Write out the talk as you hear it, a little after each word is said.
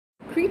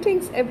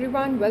Greetings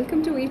everyone,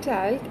 welcome to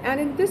etalc, and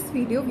in this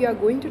video we are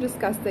going to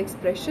discuss the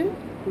expression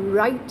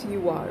right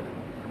you are.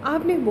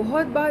 आपने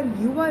बहुत बार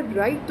you are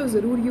right तो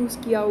ज़रूर use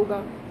किया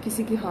होगा.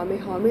 किसी की हाँ में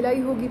हाँ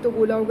मिलाई होगी तो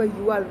बोला होगा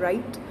you are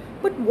right.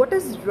 But what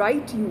is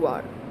right you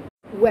are?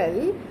 Well,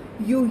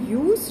 you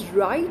use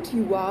right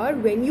you are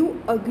when you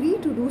agree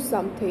to do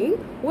something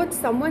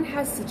what someone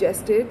has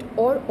suggested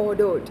or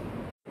ordered.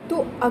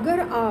 तो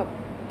अगर आप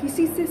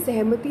किसी से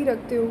सहमति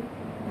रखते हो,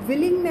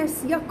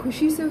 विलिंगनेस या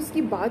खुशी से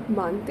उसकी बात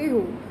मानते हो,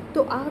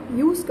 तो आप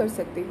यूज़ कर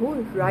सकते हो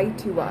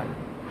right you are.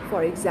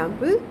 For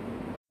example,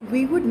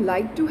 we would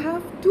like to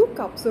have 2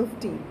 cups of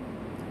tea.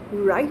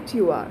 Right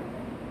you are.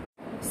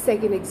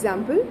 Second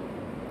example,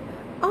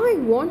 I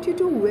want you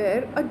to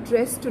where a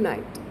dress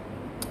tonight.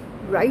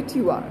 Right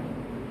you are.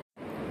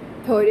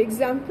 Third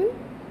example,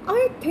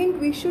 I think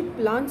we should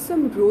plant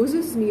some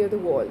roses near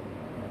the wall.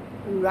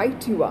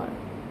 Right you are.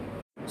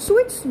 So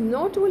it's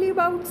not only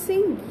about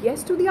saying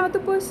yes to the other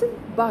person,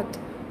 but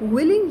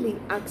willingly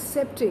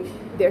accepting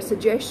their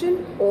suggestion,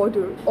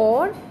 order,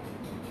 or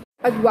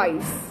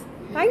advice.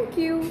 Thank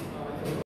you.